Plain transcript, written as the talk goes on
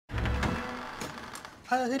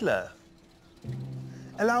Heil Hitler.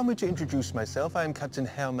 Allow me to introduce myself. I am Captain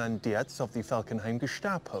Hermann Dietz of the Falkenhayn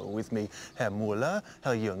Gestapo. With me, Herr Muller,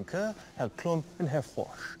 Herr Juncker, Herr Klump, and Herr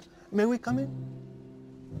Forsch. May we come in?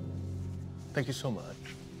 Thank you so much.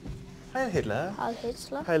 Heil Hitler. Heil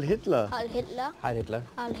Hitler. Heil Hitler. Heil Hitler. Heil Hitler.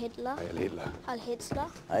 Heil Hitler. Heil Hitler. Heil Hitler.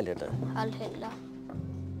 Heil Hitler. Heil Hitler.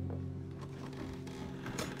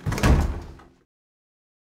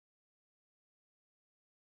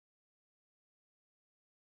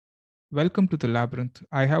 Welcome to the Labyrinth.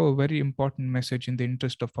 I have a very important message in the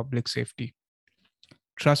interest of public safety.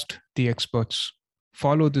 Trust the experts.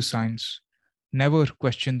 Follow the science. Never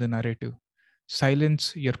question the narrative.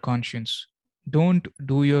 Silence your conscience. Don't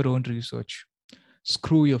do your own research.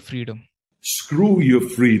 Screw your freedom. Screw your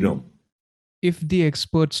freedom. If the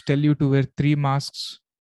experts tell you to wear 3 masks,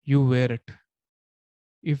 you wear it.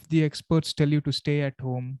 If the experts tell you to stay at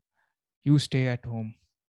home, you stay at home.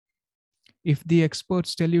 If the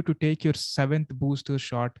experts tell you to take your 7th booster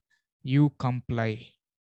shot, you comply.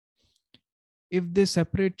 If they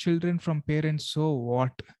separate children from parents, so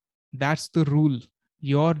what? That's the rule.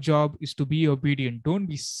 Your job is to be obedient. Don't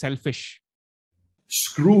be selfish.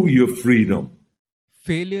 Screw your freedom.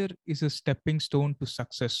 Failure is a stepping stone to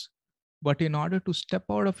success. But in order to step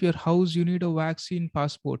out of your house, you need a vaccine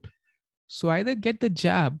passport. So either get the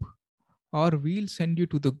jab or we'll send you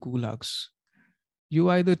to the gulags. You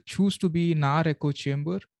either choose to be in our echo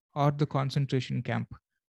chamber or the concentration camp.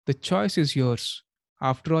 The choice is yours.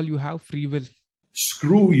 After all, you have free will.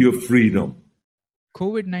 Screw your freedom.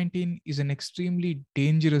 COVID-19 is an extremely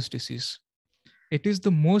dangerous disease. It is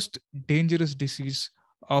the most dangerous disease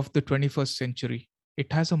of the 21st century.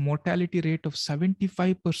 It has a mortality rate of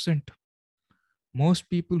 75%. Most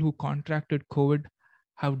people who contracted COVID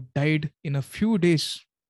have died in a few days,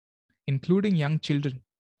 including young children.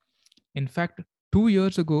 In fact, 2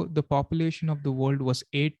 years ago, the population of the world was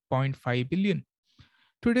 8.5 billion.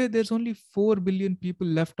 Today, there's only 4 billion people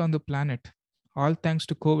left on the planet, all thanks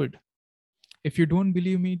to COVID. If you don't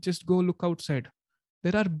believe me, just go look outside.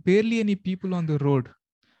 There are barely any people on the road.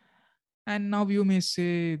 And now you may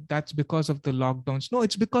say that's because of the lockdowns. No,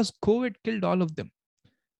 it's because COVID killed all of them.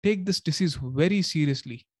 Take this disease very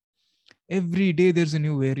seriously. Every day there's a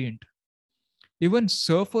new variant. Even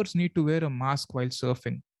surfers need to wear a mask while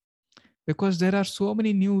surfing, because there are so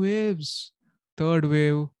many new waves. 3rd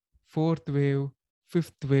wave, 4th wave,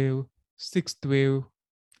 5th wave, 6th wave.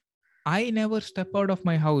 I never step out of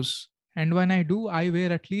my house. And when I do, I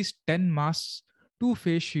wear at least 10 masks, 2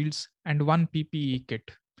 face shields, and 1 PPE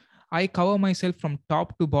kit. I cover myself from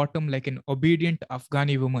top to bottom like an obedient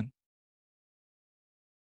Afghani woman.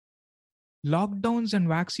 Lockdowns and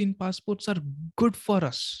vaccine passports are good for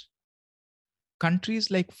us.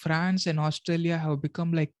 Countries like France and Australia have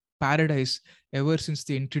become like paradise ever since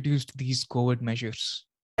they introduced these COVID measures.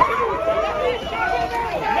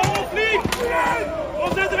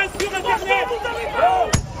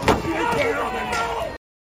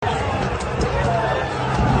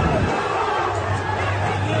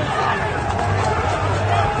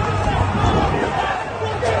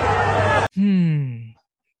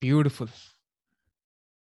 Beautiful.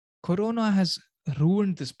 Corona has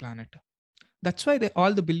ruined this planet. That's why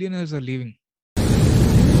all the billionaires are leaving.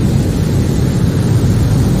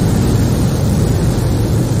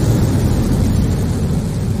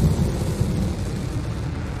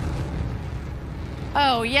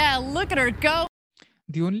 Oh yeah, look at her go.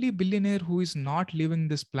 The only billionaire who is not leaving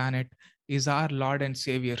this planet is our Lord and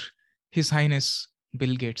Savior, His Highness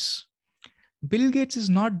Bill Gates. Bill Gates is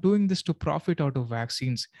not doing this to profit out of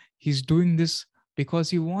vaccines. He's doing this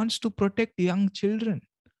because he wants to protect young children.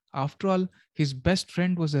 After all, his best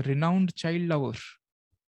friend was a renowned child lover.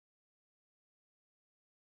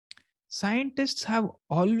 Scientists have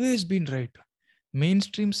always been right.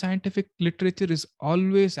 Mainstream scientific literature is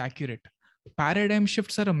always accurate. Paradigm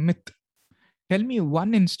shifts are a myth. Tell me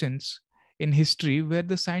one instance in history where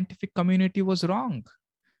the scientific community was wrong.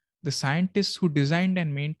 The scientists who designed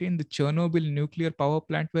and maintained the Chernobyl nuclear power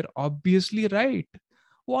plant were obviously right.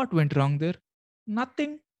 What went wrong there?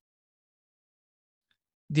 Nothing.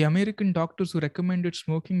 The American doctors who recommended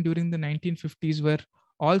smoking during the 1950s were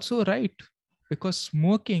also right, because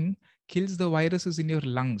smoking kills the viruses in your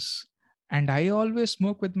lungs. And I always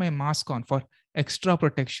smoke with my mask on for extra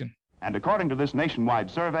protection. And according to this nationwide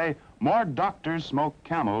survey, more doctors smoke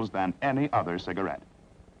Camels than any other cigarette.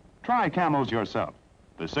 Try Camels yourself,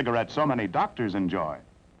 the cigarette so many doctors enjoy.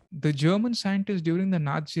 The German scientists during the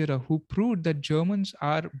Nazi era who proved that Germans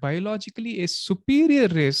are biologically a superior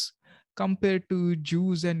race compared to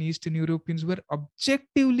Jews and Eastern Europeans were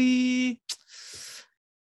objectively...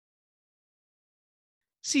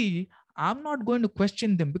 See, I'm not going to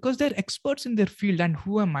question them because they're experts in their field. And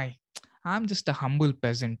who am I? I'm just a humble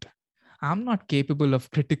peasant. I'm not capable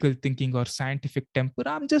of critical thinking or scientific temper.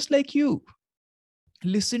 I'm just like you.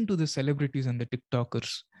 Listen to the celebrities and the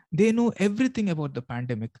TikTokers. They know everything about the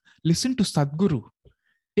pandemic. Listen to Sadhguru.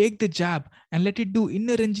 Take the jab and let it do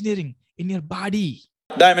inner engineering in your body.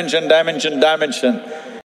 Dimension.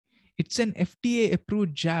 It's an FDA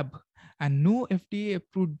approved jab, and no FDA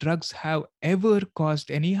approved drugs have ever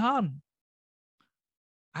caused any harm.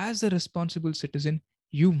 As a responsible citizen,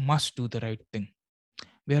 you must do the right thing.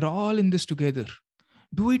 We're all in this together.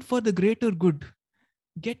 Do it for the greater good.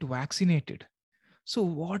 Get vaccinated. So,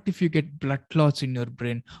 what if you get blood clots in your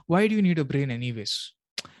brain? Why do you need a brain, anyways?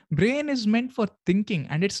 Brain is meant for thinking,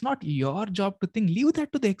 and it's not your job to think. Leave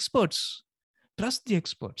that to the experts. Trust the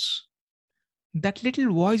experts. That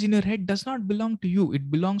little voice in your head does not belong to you, it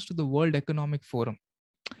belongs to the World Economic Forum.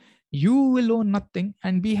 You will own nothing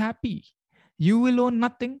and be happy. You will own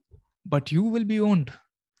nothing, but you will be owned.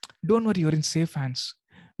 Don't worry, you're in safe hands.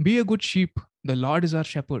 Be a good sheep. The Lord is our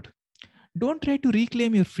shepherd. Don't try to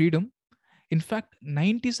reclaim your freedom. In fact,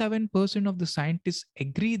 97% of the scientists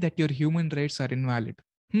agree that your human rights are invalid.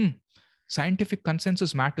 Scientific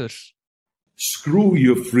consensus matters. Screw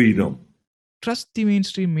your freedom. Trust the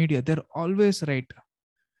mainstream media. They're always right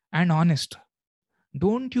and honest.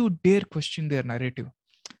 Don't you dare question their narrative.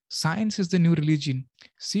 Science is the new religion.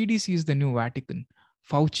 CDC is the new Vatican.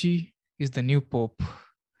 Fauci is the new Pope.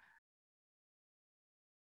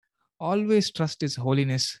 Always trust His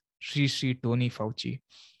Holiness Sri Sri Tony Fauci,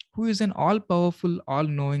 who is an all-powerful,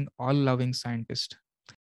 all-knowing, all-loving scientist.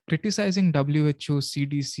 Criticizing WHO,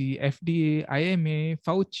 CDC, FDA, IMA,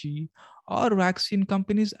 Fauci, or vaccine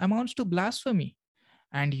companies amounts to blasphemy.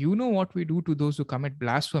 And you know what we do to those who commit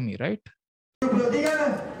blasphemy, right?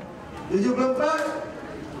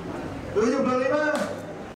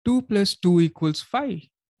 2 plus 2 equals 5.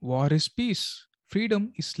 War is peace.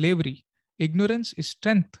 Freedom is slavery. Ignorance is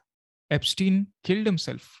strength. Epstein killed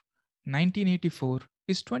himself. 1984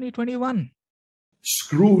 is 2021.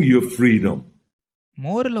 Screw your freedom.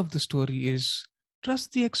 Moral of the story is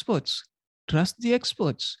trust the experts. Trust the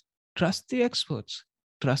experts. Trust the experts.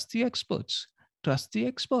 Trust the experts. Trust the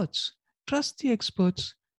experts. Trust the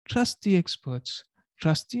experts. Trust the experts.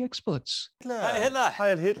 Trust the experts. Heil Hitler!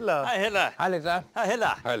 Heil Hitler! Heil Hitler! Heil Hitler. Heil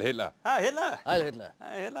Hitler! Heil Hitler. Heil Hitler! Heil Hitler.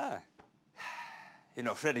 Heil Hitler! You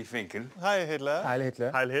know Freddie Finkel. Heil Hitler! Heil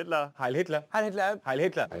Hitler. Heil Hitler! Heil Hitler. Heil Hitler. Heil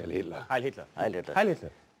Hitler! Heil Hitler. Heil Hitler! Heil Hitler! Heil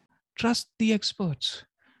Hitler. Trust the experts.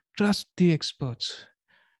 Trust the experts.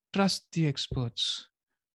 Trust the experts.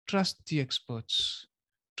 Trust the experts.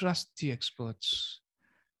 Trust the experts.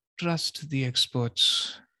 Trust the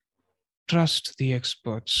experts. Trust the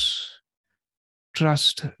experts.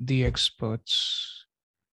 Trust the experts.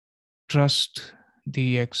 Trust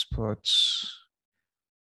the experts.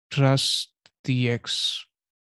 Trust the experts.